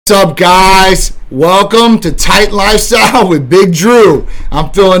What's up, guys? Welcome to Tight Lifestyle with Big Drew. I'm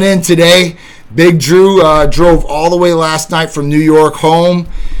filling in today. Big Drew drove all the way last night from New York home.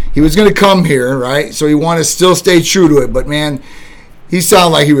 He was going to come here, right? So he wanted to still stay true to it. But, man, he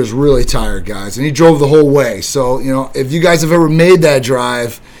sounded like he was really tired, guys. And he drove the whole way. So, if you guys have ever made that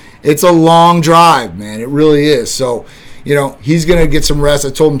drive, it's a long drive, man. It really is. So, he's going to get some rest.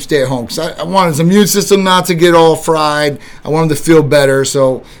 I told him to stay at home because I wanted his immune system not to get all fried. I want him to feel better.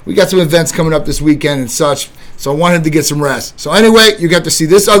 So we got some events coming up this weekend and such. So I wanted him to get some rest. So anyway, you got to see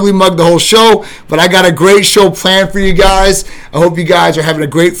this ugly mug the whole show. But I got a great show planned for you guys. I hope you guys are having a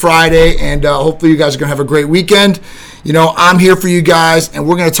great Friday. And hopefully you guys are going to have a great weekend. I'm here for you guys. And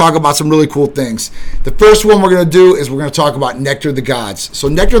we're going to talk about some really cool things. The first one we're going to do is we're going to talk about Nectar of the Gods. So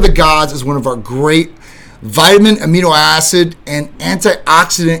Nectar of the Gods is one of our great vitamin, amino acid, and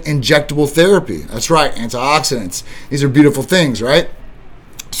antioxidant injectable therapy. That's right, antioxidants. These are beautiful things, right?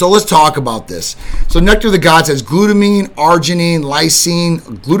 So let's talk about this. So Nectar of the Gods has glutamine, arginine, lysine,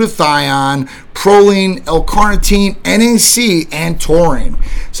 glutathione, proline, L-carnitine, NAC, and taurine.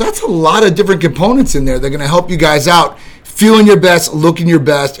 So that's a lot of different components in there. They're going to help you guys out feeling your best, looking your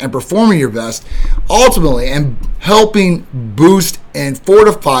best, and performing your best, ultimately, and helping boost and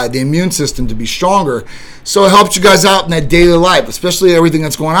fortify the immune system to be stronger. So it helps you guys out in that daily life, especially everything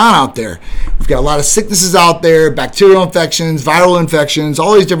that's going on out there. We've got a lot of sicknesses out there, bacterial infections, viral infections,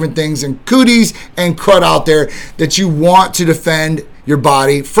 all these different things, and cooties and crud out there that you want to defend your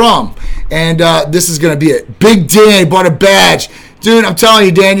body from. And this is going to be it. Big Dan bought a badge. Dude, I'm telling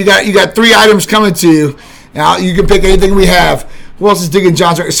you, Dan, you got 3 items coming to you. Now, you can pick anything we have. Who else is digging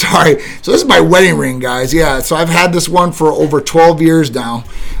John's ring? Sorry. So this is my wedding ring, guys. Yeah, so I've had this one for over 12 years now.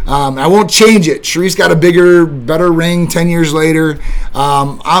 I won't change it. Sharice got a bigger, better ring 10 years later.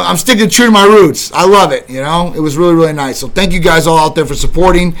 I'm sticking true to my roots. I love it, It was really, really nice. So thank you guys all out there for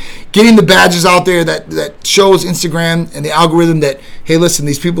supporting, getting the badges out there that shows Instagram and the algorithm that, hey, listen,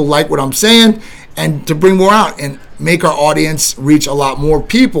 these people like what I'm saying, and to bring more out and make our audience reach a lot more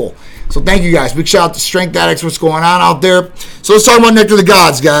people. So thank you guys. Big shout out to Strength Addicts, what's going on out there. So let's talk about Nectar of the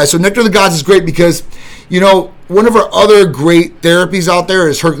Gods, guys. So Nectar of the Gods is great because, one of our other great therapies out there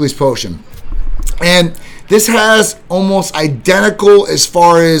is Hercules Potion. And this has almost identical as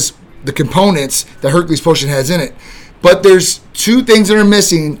far as the components that Hercules Potion has in it. But there's 2 things that are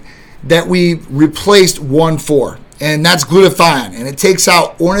missing that we replaced one for. And that's glutathione. And it takes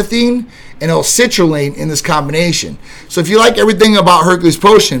out ornithine and L-citrulline in this combination. So if you like everything about Hercules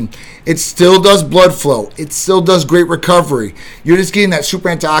Potion, it still does blood flow. It still does great recovery. You're just getting that super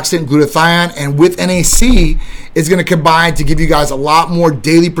antioxidant glutathione, and with NAC, it's going to combine to give you guys a lot more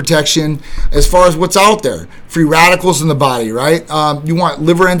daily protection as far as what's out there. Free radicals in the body, right? You want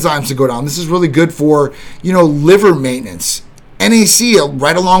liver enzymes to go down. This is really good for, liver maintenance. NAC,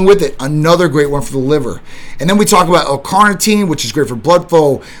 right along with it, another great one for the liver. And then we talk about L-carnitine, which is great for blood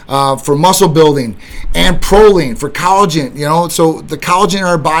flow, for muscle building, and proline for collagen. So the collagen in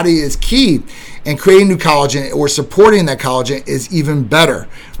our body is key, and creating new collagen or supporting that collagen is even better,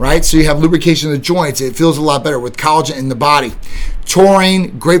 right? So you have lubrication of the joints. It feels a lot better with collagen in the body.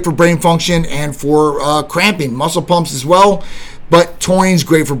 Taurine, great for brain function and for cramping, muscle pumps as well. But taurine's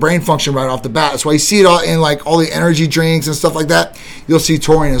great for brain function right off the bat. That's why you see it all in all the energy drinks and stuff like that. You'll see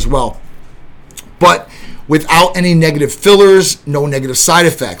taurine as well. But without any negative fillers, no negative side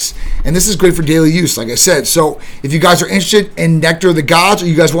effects. And this is great for daily use, like I said. So if you guys are interested in Nectar of the Gods, or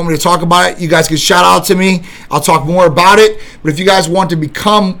you guys want me to talk about it, you guys can shout out to me. I'll talk more about it. But if you guys want to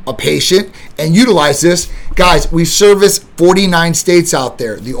become a patient and utilize this, guys, we service 49 states out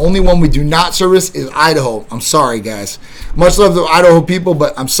there. The only one we do not service is Idaho. I'm sorry, guys. Much love to the Idaho people,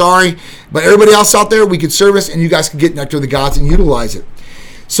 but I'm sorry. But everybody else out there, we could service, and you guys can get Nectar of the Gods and utilize it.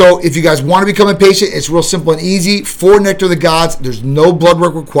 So if you guys want to become a patient, it's real simple and easy. For Nectar of the Gods, there's no blood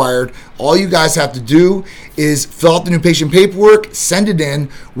work required. All you guys have to do is fill out the new patient paperwork, send it in.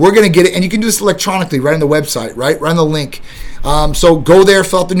 We're going to get it, and you can do this electronically right on the website, right on the link. So go there,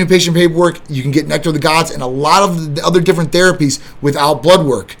 fill out the new patient paperwork. You can get Nectar of the Gods and a lot of the other different therapies without blood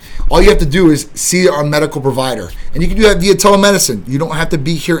work. All you have to do is see our medical provider. And you can do that via telemedicine. You don't have to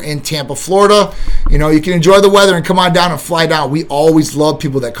be here in Tampa, Florida. You can enjoy the weather and come on down and fly down. We always love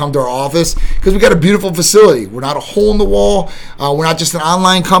people that come to our office because we got a beautiful facility. We're not a hole in the wall. We're not just an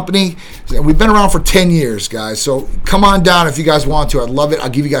online company. We've been around for 10 years, guys. So come on down if you guys want to. I'd love it. I'll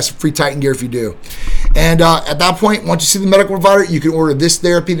give you guys some free Titan gear if you do. And at that point, once you see the medical provider, you can order this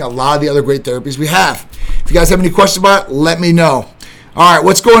therapy and a lot of the other great therapies we have. If you guys have any questions about it, let me know. All right,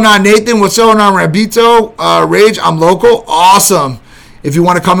 what's going on, Nathan? What's going on, Rabito? Rage, I'm local. Awesome. If you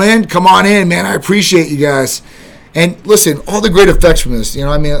want to come in, come on in, man. I appreciate you guys. And listen, all the great effects from this,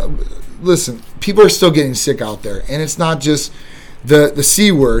 listen, people are still getting sick out there. And it's not just the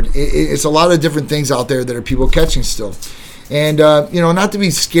C word. It's a lot of different things out there that are people catching still. And, not to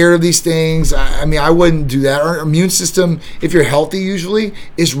be scared of these things. I wouldn't do that. Our immune system, if you're healthy usually,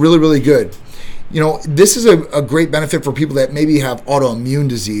 is really, really good. This is a great benefit for people that maybe have autoimmune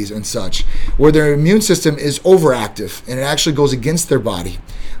disease and such, where their immune system is overactive and it actually goes against their body.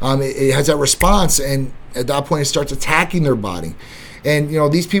 It has that response, and at that point it starts attacking their body. And,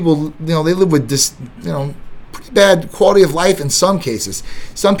 these people, they live with this, pretty bad quality of life in some cases.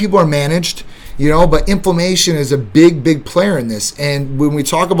 Some people are managed, but inflammation is a big, big player in this. And when we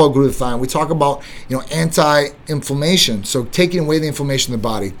talk about glutathione, we talk about, anti-inflammation. So taking away the inflammation in the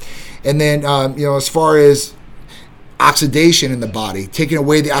body. And then, as far as oxidation in the body, taking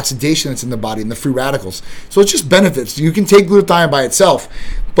away the oxidation that's in the body and the free radicals. So it's just benefits. You can take glutathione by itself,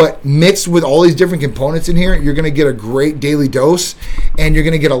 but mixed with all these different components in here, you're going to get a great daily dose, and you're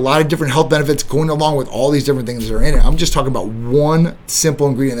going to get a lot of different health benefits going along with all these different things that are in it. I'm just talking about one simple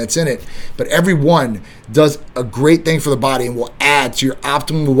ingredient that's in it, but every one does a great thing for the body and will add to your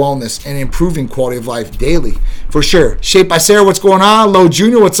optimal wellness and improving quality of life daily, for sure. Shaped by Sarah, what's going on? Low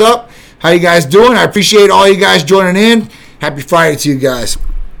Junior, what's up? How you guys doing? I appreciate all you guys joining in. Happy Friday to you guys.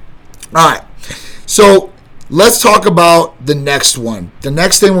 All right, so let's talk about the next one. The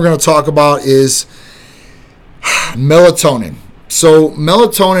next thing we're going to talk about is melatonin. So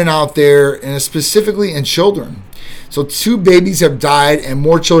melatonin out there, and specifically in children. So 2 babies have died and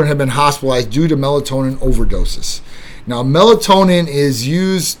more children have been hospitalized due to melatonin overdoses. Now, melatonin is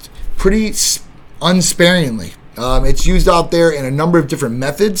used pretty unsparingly. It's used out there in a number of different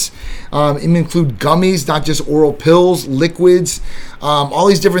methods. It include gummies, not just oral pills, liquids, all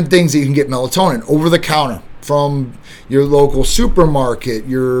these different things that you can get melatonin over the counter from your local supermarket,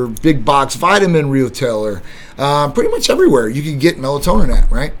 your big box vitamin retailer, pretty much everywhere you can get melatonin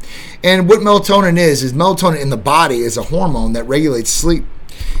at, right? And what melatonin is melatonin in the body is a hormone that regulates sleep.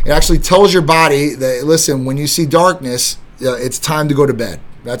 It actually tells your body that, listen, when you see darkness, it's time to go to bed.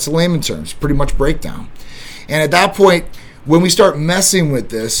 That's layman terms, pretty much breakdown. And at that point, when we start messing with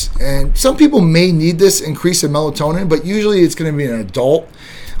this, and some people may need this increase in melatonin, but usually it's going to be an adult,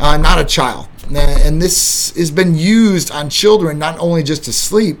 not a child. And this has been used on children not only just to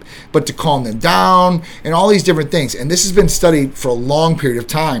sleep, but to calm them down and all these different things. And this has been studied for a long period of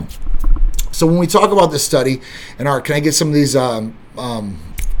time. So when we talk about this study, and Art, can I get some of these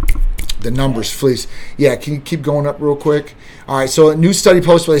the numbers, please? Yeah, can you keep going up real quick? All right, so a new study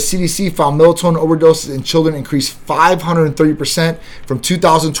posted by the CDC found melatonin overdoses in children increased 530% from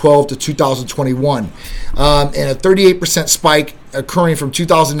 2012 to 2021, and a 38% spike occurring from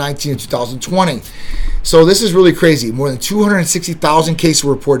 2019 to 2020. So this is really crazy. More than 260,000 cases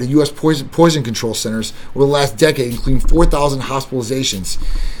were reported in U.S. poison control centers over the last decade, including 4,000 hospitalizations.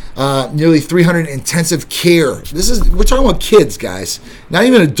 Nearly 300 intensive care. We're talking about kids, guys, not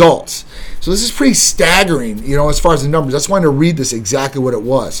even adults. So this is pretty staggering, as far as the numbers. I just wanted to read this exactly what it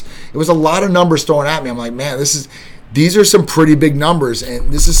was. It was a lot of numbers thrown at me. I'm like, man, these are some pretty big numbers,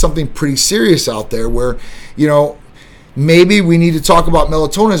 and this is something pretty serious out there where, maybe we need to talk about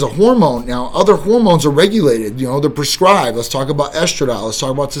melatonin as a hormone. Now, other hormones are regulated, they're prescribed. Let's talk about estradiol. Let's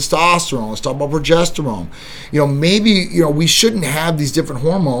talk about testosterone. Let's talk about progesterone. Maybe, we shouldn't have these different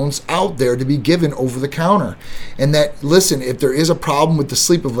hormones out there to be given over the counter. And that, listen, if there is a problem with the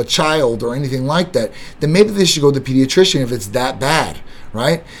sleep of a child or anything like that, then maybe they should go to the pediatrician if it's that bad.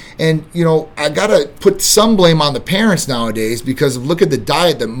 Right? And, I got to put some blame on the parents nowadays because look at the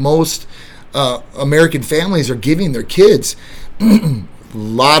diet that most American families are giving their kids. A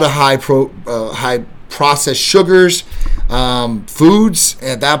lot of high processed sugars, foods.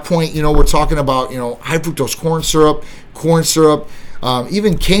 At that point, we're talking about, high fructose corn syrup,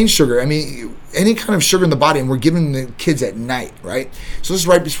 even cane sugar. I mean, any kind of sugar in the body, and we're giving the kids at night, right? So this is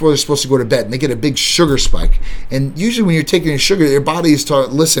right before they're supposed to go to bed, and they get a big sugar spike. And usually when you're taking sugar, your body is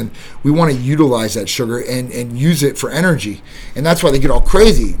taught, listen, we want to utilize that sugar and use it for energy. And that's why they get all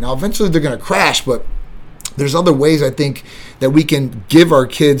crazy. Now, eventually they're going to crash, but there's other ways, I think, that we can give our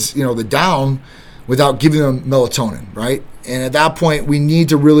kids, the down without giving them melatonin, right? And at that point, we need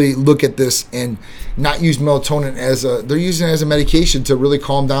to really look at this and not use melatonin they're using it as a medication to really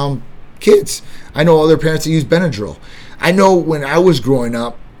calm down kids. I know other parents that use Benadryl. I know when I was growing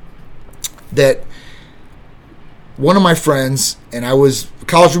up that one of my friends, and I was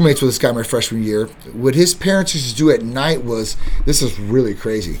college roommates with this guy my freshman year, what his parents used to do at night was, this is really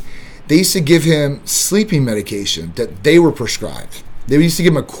crazy, they used to give him sleeping medication that they were prescribed. They used to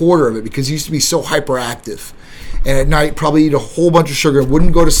give him a quarter of it because he used to be so hyperactive. And at night, probably eat a whole bunch of sugar and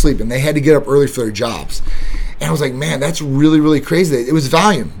wouldn't go to sleep. And they had to get up early for their jobs. And I was like, man, that's really, really crazy. It was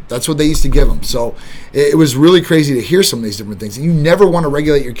Valium. That's what they used to give them. So it was really crazy to hear some of these different things. And you never want to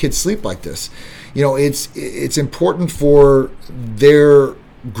regulate your kids' sleep like this. It's important for their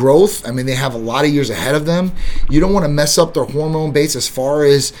growth. I mean, they have a lot of years ahead of them. You don't want to mess up their hormone base as far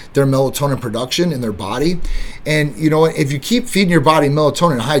as their melatonin production in their body. And if you keep feeding your body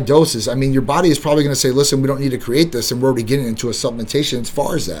melatonin in high doses, I mean, your body is probably going to say, listen, we don't need to create this, and we're already getting into a supplementation as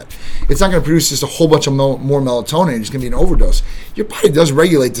far as that. It's not going to produce just a whole bunch of more melatonin. It's going to be an overdose. Your body does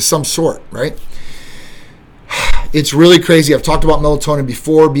regulate to some sort, right? It's really crazy. I've talked about melatonin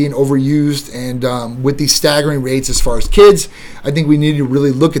before being overused, and with these staggering rates as far as kids, I think we need to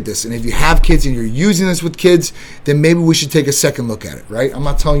really look at this. And if you have kids and you're using this with kids, then maybe we should take a second look at it, right? I'm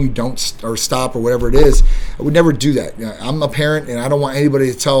not telling you don't or stop or whatever it is. I would never do that. I'm a parent, and I don't want anybody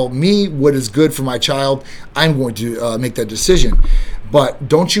to tell me what is good for my child. I'm going to make that decision. But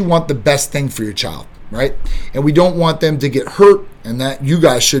don't you want the best thing for your child? Right? And we don't want them to get hurt, and that you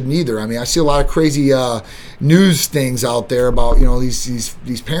guys shouldn't either. I mean, I see a lot of crazy news things out there about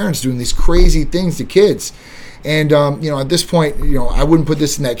these parents doing these crazy things to kids. And at this point, I wouldn't put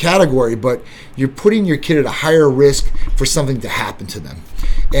this in that category, but you're putting your kid at a higher risk for something to happen to them.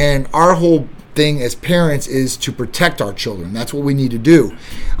 And our whole thing as parents is to protect our children. That's what we need to do.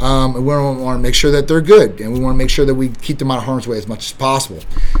 And we want to make sure that they're good, and we want to make sure that we keep them out of harm's way as much as possible.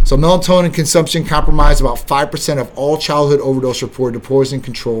 So melatonin consumption compromised about 5% of all childhood overdose reported to poison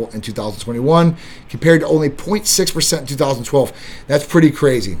control in 2021, compared to only 0.6% in 2012. That's pretty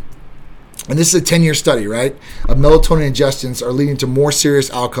crazy. And this is a 10-year study, right, of melatonin ingestions are leading to more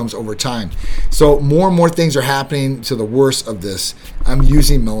serious outcomes over time. So more and more things are happening to the worst of this. I'm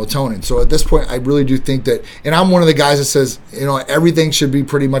using melatonin. So at this point, I really do think that, and I'm one of the guys that says, everything should be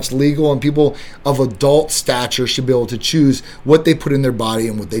pretty much legal, and people of adult stature should be able to choose what they put in their body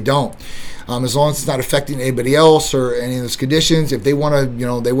and what they don't. As long as it's not affecting anybody else or any of those conditions. If they want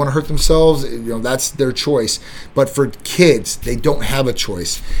to, they want to hurt themselves, that's their choice. But for kids, they don't have a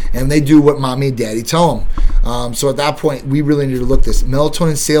choice, and they do what mommy and daddy tell them. So at that point, we really need to look at this.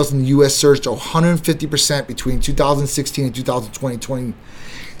 Melatonin sales in the U.S. surged 150% between 2016 and 2020.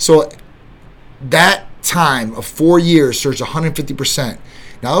 So that time of 4 years surged 150%.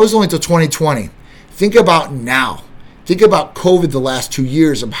 Now, that was only until 2020. Think about now. Think about COVID the last 2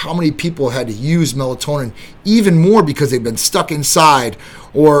 years, of how many people had to use melatonin even more because they've been stuck inside,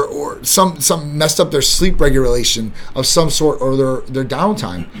 or some messed up their sleep regulation of some sort, or their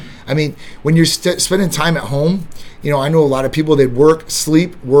downtime. I mean, when you're spending time at home, I know a lot of people, they work,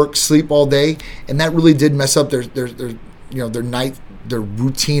 sleep all day, and that really did mess up their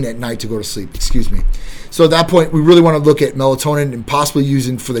routine at night to go to sleep. Excuse me. So at that point, we really want to look at melatonin and possibly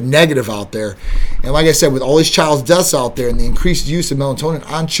using for the negative out there. And like I said, with all these child deaths out there and the increased use of melatonin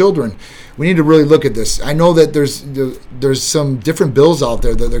on children, we need to really look at this. I know that there's some different bills out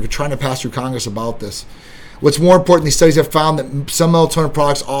there that they're trying to pass through Congress about this. What's more important, these studies have found that some melatonin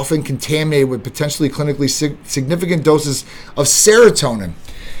products often contaminated with potentially clinically significant doses of serotonin.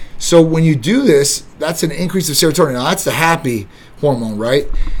 So when you do this, that's an increase of serotonin. Now, that's the happy hormone, right?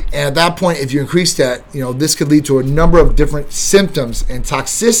 And at that point, if you increase that, this could lead to a number of different symptoms, and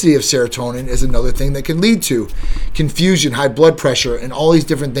toxicity of serotonin is another thing that can lead to confusion, high blood pressure, and all these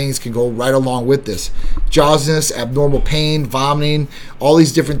different things can go right along with this. Drowsiness, abnormal pain, vomiting, all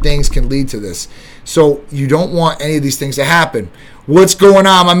these different things can lead to this. So you don't want any of these things to happen. What's going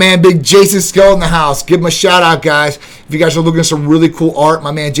on? My man Big Jason Skeldon in the house. Give him a shout out, guys. If you guys are looking at some really cool art,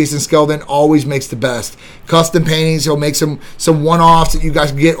 my man Jason Skeldon always makes the best. Custom paintings, he'll make some one-offs that you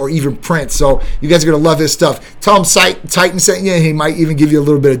guys can get, or even print. So you guys are going to love his stuff. Tell him Titan sent you, and he might even give you a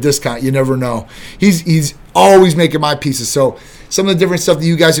little bit of discount. You never know. He's always making my pieces. So some of the different stuff that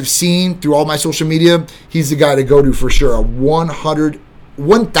you guys have seen through all my social media, he's the guy to go to for sure.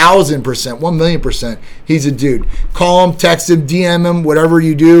 1,000%, 1,000,000%, he's a dude. Call him, text him, DM him, whatever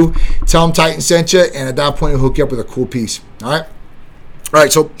you do. Tell him Titan sent you, and at that point, he'll hook you up with a cool piece. All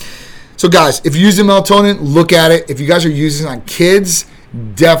right. So guys, if you're using melatonin, look at it. If you guys are using it on kids,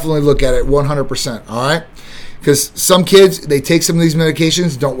 definitely look at it 100%. All right, because some kids, they take some of these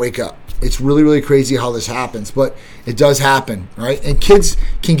medications, don't wake up. It's really, really crazy how this happens, but it does happen, right? And kids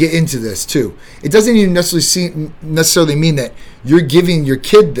can get into this too. It doesn't even necessarily mean that you're giving your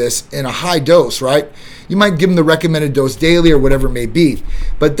kid this in a high dose, right? You might give him the recommended dose daily or whatever it may be.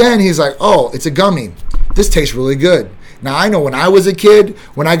 But then he's like, oh, it's a gummy. This tastes really good. Now, I know when I was a kid,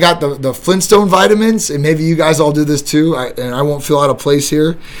 when I got the Flintstone vitamins, and maybe you guys all do this too, and I won't feel out of place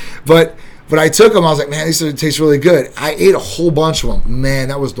here, but I took them, I was like, man, these taste really good. I ate a whole bunch of them. Man,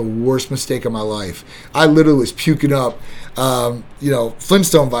 that was the worst mistake of my life. I literally was puking up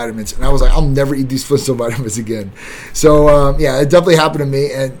Flintstone vitamins. And I was like, I'll never eat these Flintstone vitamins again. So, it definitely happened to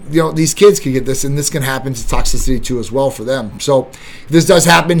me. And, these kids can get this, and this can happen to toxicity too as well for them. So if this does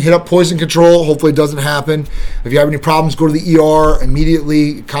happen, hit up poison control. Hopefully it doesn't happen. If you have any problems, go to the ER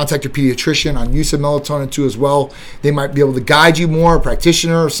immediately. Contact your pediatrician on use of melatonin too as well. They might be able to guide you more, a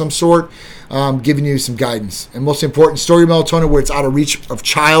practitioner of some sort, giving you some guidance. And most important, store your melatonin where it's out of reach of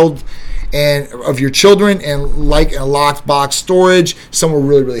child and of your children, and like in a locked box storage, somewhere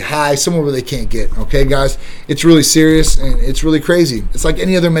really, really high, somewhere where they can't get. Okay, guys? It's really serious, and it's really crazy. It's like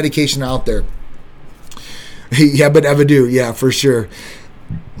any other medication out there. Yeah, but Evadue, yeah, for sure.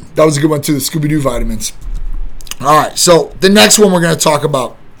 That was a good one too, the Scooby-Doo vitamins. All right, so the next one we're going to talk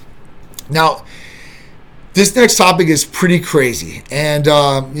about. Now, this next topic is pretty crazy. And,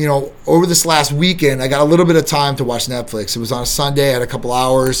 over this last weekend, I got a little bit of time to watch Netflix. It was on a Sunday. I had a couple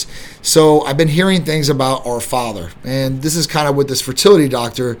hours. So I've been hearing things about Our Father. And this is kind of with this fertility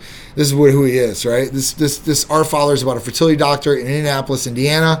doctor. This is who he is, right? This Our Father is about a fertility doctor in Indianapolis,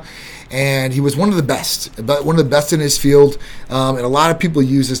 Indiana. And he was one of the best in his field. And a lot of people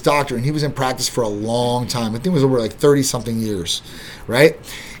use this doctor. And he was in practice for a long time. I think it was over like 30-something years, right?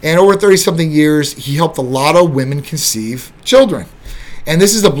 And over 30-something years, he helped a lot of women conceive children. And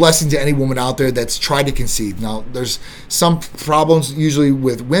this is a blessing to any woman out there that's tried to conceive. Now, there's some problems usually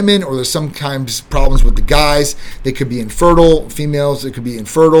with women, or there's sometimes problems with the guys. They could be infertile, females, it could be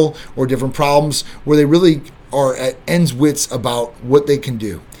infertile, or different problems where they really are at ends wits about what they can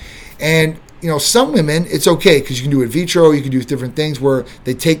do. And some women, it's okay because you can do in vitro, you can do different things where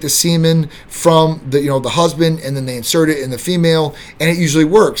they take the semen from the husband and then they insert it in the female, and it usually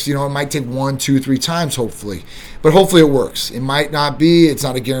works. It might take 1, 2, 3 times, hopefully, but hopefully it works. It might not be. It's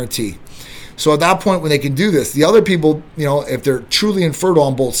not a guarantee. So at that point, when they can do this, the other people, if they're truly infertile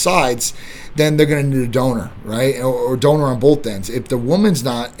on both sides, then they're going to need a donor, right? Or donor on both ends. If the woman's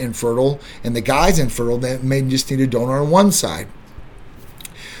not infertile and the guy's infertile, then it may just need a donor on one side.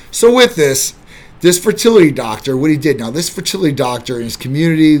 So with this fertility doctor, what he did, now this fertility doctor in his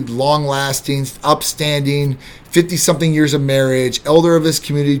community, long-lasting, upstanding, 50-something years of marriage, elder of his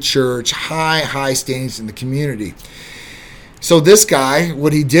community church, high standings in the community. So this guy,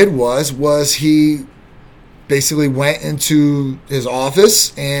 what he did was he basically went into his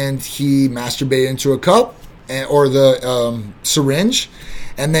office and he masturbated into a cup or the syringe,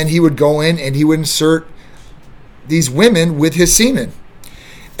 and then he would go in and he would insert these women with his semen.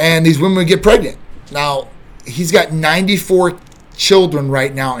 And these women would get pregnant. Now, he's got 94 children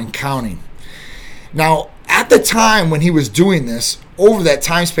right now and counting. Now, at the time when he was doing this, over that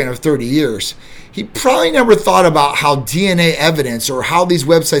time span of 30 years, he probably never thought about how DNA evidence or how these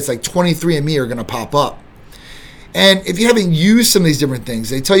websites like 23andMe are going to pop up. And if you haven't used some of these different things,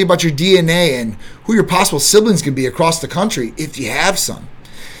 they tell you about your DNA and who your possible siblings could be across the country if you have some.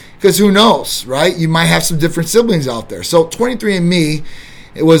 Because who knows, right? You might have some different siblings out there. So 23andMe,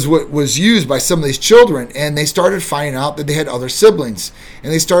 it was what was used by some of these children, and they started finding out that they had other siblings,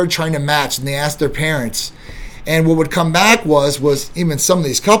 and they started trying to match, and they asked their parents, and what would come back was even some of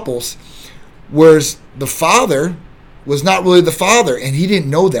these couples, whereas the father was not really the father, and he didn't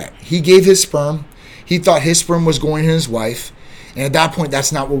know that. He gave his sperm. He thought his sperm was going to his wife, and at that point,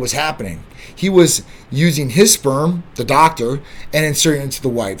 that's not what was happening. He was using his sperm, the doctor, and inserting it into the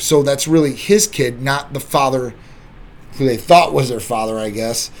wife. So that's really his kid, not the father who they thought was their father, I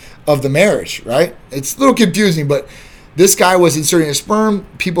guess, of the marriage, right? It's a little confusing, but this guy was inserting a sperm.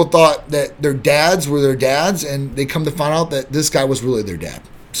 People thought that their dads were their dads, and they come to find out that this guy was really their dad.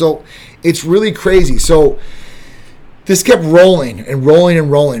 So it's really crazy. So this kept rolling and rolling and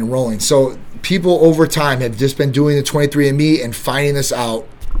rolling and rolling. So people over time have just been doing the 23andMe and finding this out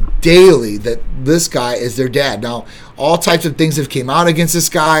daily that this guy is their dad. Now, all types of things have came out against this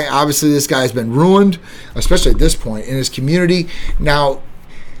guy. Obviously, this guy has been ruined, especially at this point in his community. Now,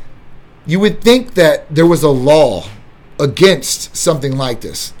 you would think that there was a law against something like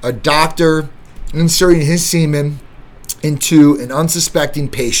this. A doctor inserting his semen into an unsuspecting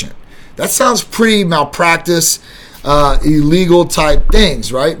patient. That sounds pretty malpractice, illegal type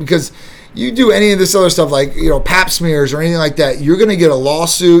things, right? Because you do any of this other stuff like, pap smears or anything like that, you're going to get a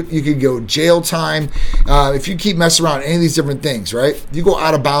lawsuit. You could go jail time if you keep messing around any of these different things, right? If you go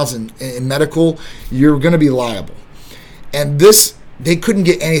out of bounds in medical, you're going to be liable. And they couldn't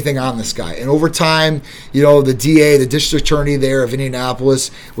get anything on this guy. And over time, the DA, the district attorney there of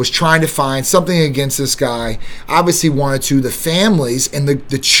Indianapolis, was trying to find something against this guy. Obviously wanted to. The families and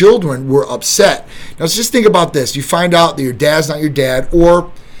the children were upset. Now, let's just think about this. You find out that your dad's not your dad, or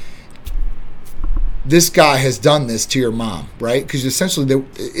this guy has done this to your mom, right? Because essentially,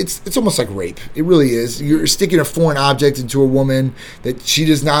 it's almost like rape. It really is. You're sticking a foreign object into a woman that she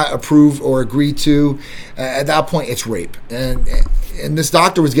does not approve or agree to. At that point, it's rape. And this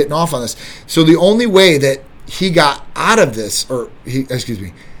doctor was getting off on this. So the only way that he got out of this,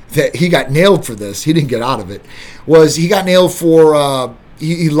 that he got nailed for this, he didn't get out of it, was he got nailed for,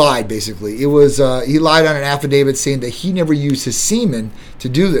 he lied basically. It was, he lied on an affidavit saying that he never used his semen to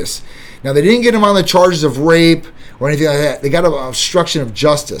do this. Now, they didn't get him on the charges of rape or anything like that. They got an obstruction of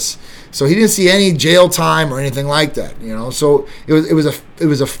justice. So he didn't see any jail time or anything like that, you know. So it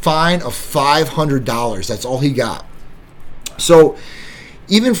was a fine of $500. That's all he got. So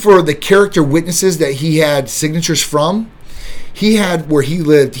even for the character witnesses that he had signatures from, he had, where he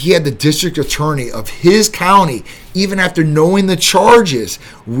lived, he had the district attorney of his county, even after knowing the charges,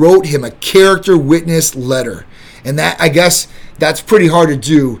 wrote him a character witness letter. And that, I guess, that's pretty hard to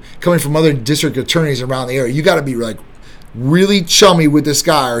do coming from other district attorneys around the area. You got to be like really chummy with this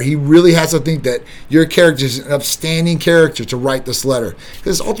guy, or he really has to think that your character is an upstanding character to write this letter.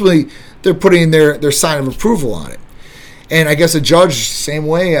 Because ultimately, they're putting their sign of approval on it. And I guess the judge, same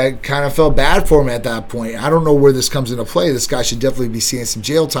way, I kind of felt bad for him at that point. I don't know where this comes into play. This guy should definitely be seeing some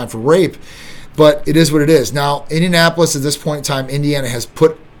jail time for rape. But it is what it is. Now, Indianapolis, at this point in time, Indiana has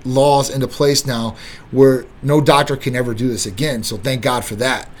put laws into place now where no doctor can ever do this again. So thank God for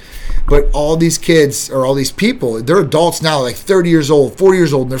that. But all these kids, or all these people, they're adults now, like 30 years old, 40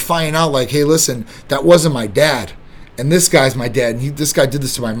 years old, and they're finding out like, hey, listen, that wasn't my dad. And this guy's my dad. And this guy did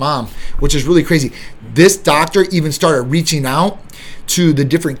this to my mom, which is really crazy. This doctor even started reaching out to the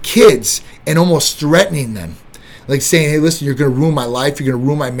different kids and almost threatening them. Like saying, hey, listen, you're going to ruin my life. You're going to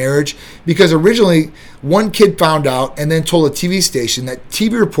ruin my marriage. Because originally, one kid found out and then told a TV station that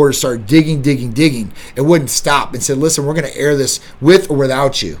TV reporters started digging. It wouldn't stop and said, listen, we're going to air this with or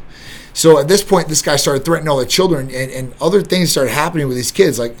without you. So at this point, this guy started threatening all the children, and other things started happening with these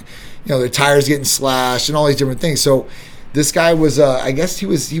kids. Like, you know, their tires getting slashed and all these different things. So this guy was, I guess he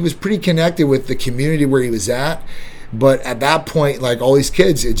was pretty connected with the community where he was at. But at that point, like all these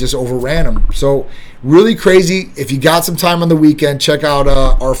kids, it just overran him. So really crazy. If you got some time on the weekend, check out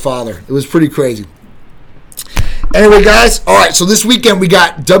Our Father. It was pretty crazy. Anyway, guys, all right, so this weekend we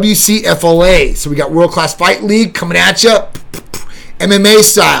got WCFLA. So we got World Class Fight League coming at you, MMA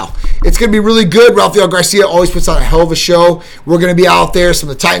style. It's going to be really good. Rafael Garcia always puts on a hell of a show. We're going to be out there. Some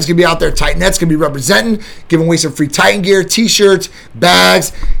of the Titans going to be out there. Titanettes going to be representing, giving away some free Titan gear, T-shirts,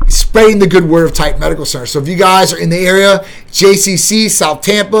 bags, spreading the good word of Titan Medical Center. So if you guys are in the area, JCC, South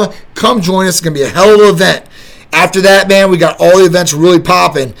Tampa, come join us. It's going to be a hell of an event. After that, man, we got all the events really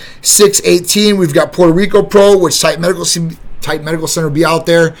popping. 6/18, we've got Puerto Rico Pro, which Titan Medical Center will be out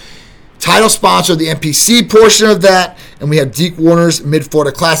there. Title sponsor, the NPC portion of that, and we have Deke Warner's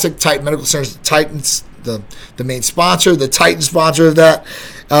Mid-Florida Classic, Titan Medical Center's Titans, the main sponsor, the Titan sponsor of that.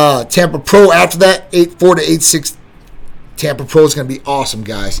 Tampa Pro after that, 8-4 to 8-6. Tampa Pro is going to be awesome,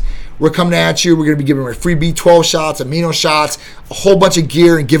 guys. We're coming at you. We're going to be giving away free B12 shots, amino shots, a whole bunch of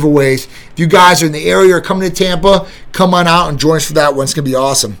gear and giveaways. If you guys are in the area or coming to Tampa, come on out and join us for that one. It's going to be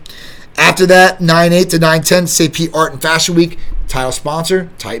awesome. After that, 9/8 to 9/10, SAP Art and Fashion Week. Title sponsor,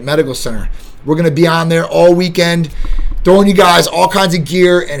 Titan Medical Center. We're going to be on there all weekend, throwing you guys all kinds of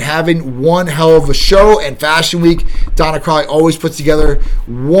gear and having one hell of a show. And Fashion Week, Donna Crowley always puts together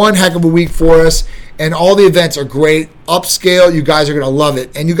one heck of a week for us. And all the events are great, upscale. You guys are going to love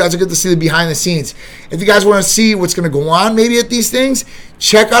it. And you guys are going to see the behind the scenes. If you guys want to see what's going to go on maybe at these things,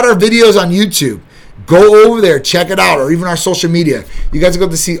 check out our videos on YouTube. Go over there, check it out, or even our social media. You guys are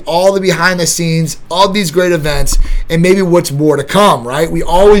going to see all the behind the scenes of these great events and maybe what's more to come, right? We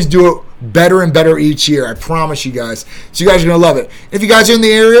always do it better and better each year. I promise you guys. So you guys are going to love it. If you guys are in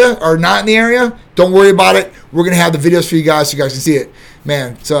the area or not in the area, don't worry about it. We're going to have the videos for you guys so you guys can see it.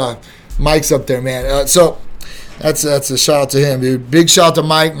 Man, it's, Mike's up there, man. So that's a shout out to him, dude. Big shout out to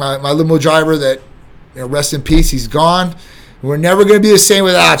Mike, my limo driver that, rest in peace. He's gone. We're never going to be the same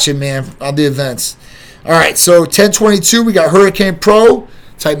without you, man, on the events. All right, so 10/22, we got Hurricane Pro,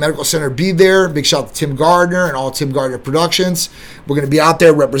 Titan Medical Center, be there. Big shout out to Tim Gardner and all Tim Gardner Productions. We're going to be out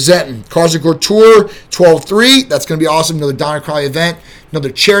there representing. Cars of Tour, 12/3. That's going to be awesome. Another Donna Crowley event, another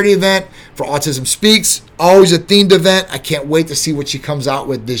charity event for Autism Speaks. Always a themed event. I can't wait to see what she comes out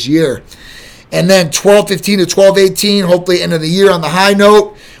with this year. And then 12/15 to 12/18, hopefully end of the year on the high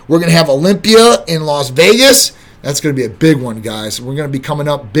note, we're going to have Olympia in Las Vegas. That's going to be a big one, guys. We're going to be coming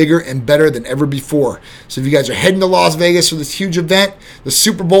up bigger and better than ever before. So if you guys are heading to Las Vegas for this huge event, the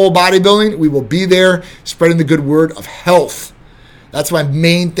Super Bowl bodybuilding, we will be there spreading the good word of health. That's my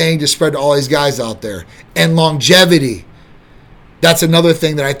main thing to spread to all these guys out there. And longevity. That's another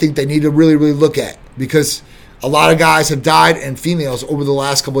thing that I think they need to really, really look at. because a lot of guys have died, and females over the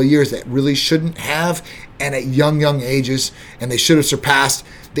last couple of years that really shouldn't have, and at young ages, and they should have surpassed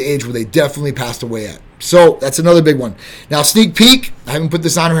the age where they definitely passed away at. So that's another big one. Now, sneak peek. I haven't put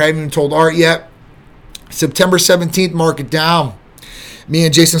this on here. I haven't even told Art yet. September 17th, mark it down. Me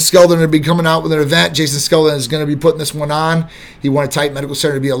and Jason Skeldon are going to be coming out with an event. Jason Skeldon is going to be putting this one on. He wanted Titan Medical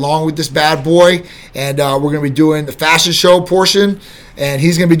Center to be along with this bad boy. And we're going to be doing the fashion show portion. And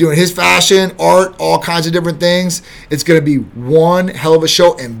he's going to be doing his fashion, art, all kinds of different things. It's going to be one hell of a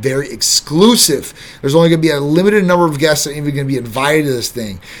show and very exclusive. There's only going to be a limited number of guests that are even going to be invited to this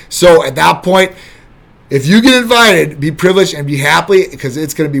thing. So at that point, if you get invited, be privileged and be happy, because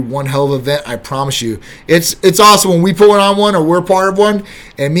it's going to be one hell of an event, I promise you. It's awesome when we put on one or we're part of one,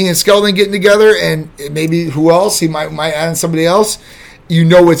 and me and Skeldon getting together, and maybe who else? He might add in somebody else. You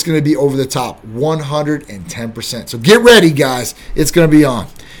know it's going to be over the top, 110%. So get ready, guys. It's going to be on.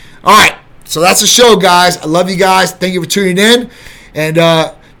 All right, so that's the show, guys. I love you guys. Thank you for tuning in. And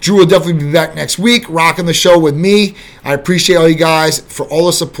Drew will definitely be back next week, rocking the show with me. I appreciate all you guys for all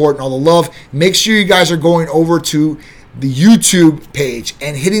the support and all the love. Make sure you guys are going over to the YouTube page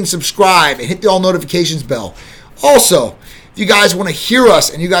and hitting subscribe and hit the all notifications bell. Also, if you guys want to hear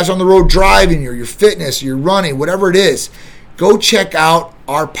us and you guys are on the road driving or your fitness, you're running, whatever it is, go check out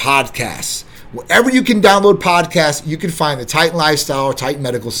our podcasts. Wherever you can download podcasts, you can find the Titan Lifestyle or Titan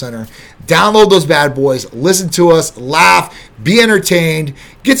Medical Center. Download those bad boys. Listen to us. Laugh. Be entertained.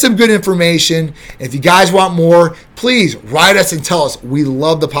 Get some good information. And if you guys want more, please write us and tell us. We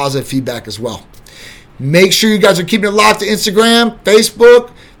love the positive feedback as well. Make sure you guys are keeping it locked to Instagram,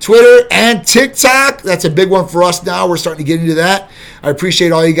 Facebook, Twitter, and TikTok. That's a big one for us now. We're starting to get into that. I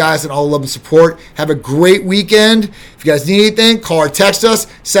appreciate all you guys and all the love and support. Have a great weekend. If you guys need anything, call or text us,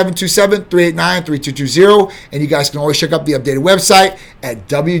 727-389-3220. And you guys can always check out the updated website at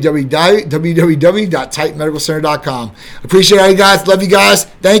www.titanmedicalcenter.com. Appreciate all you guys. Love you guys.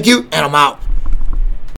 Thank you, and I'm out.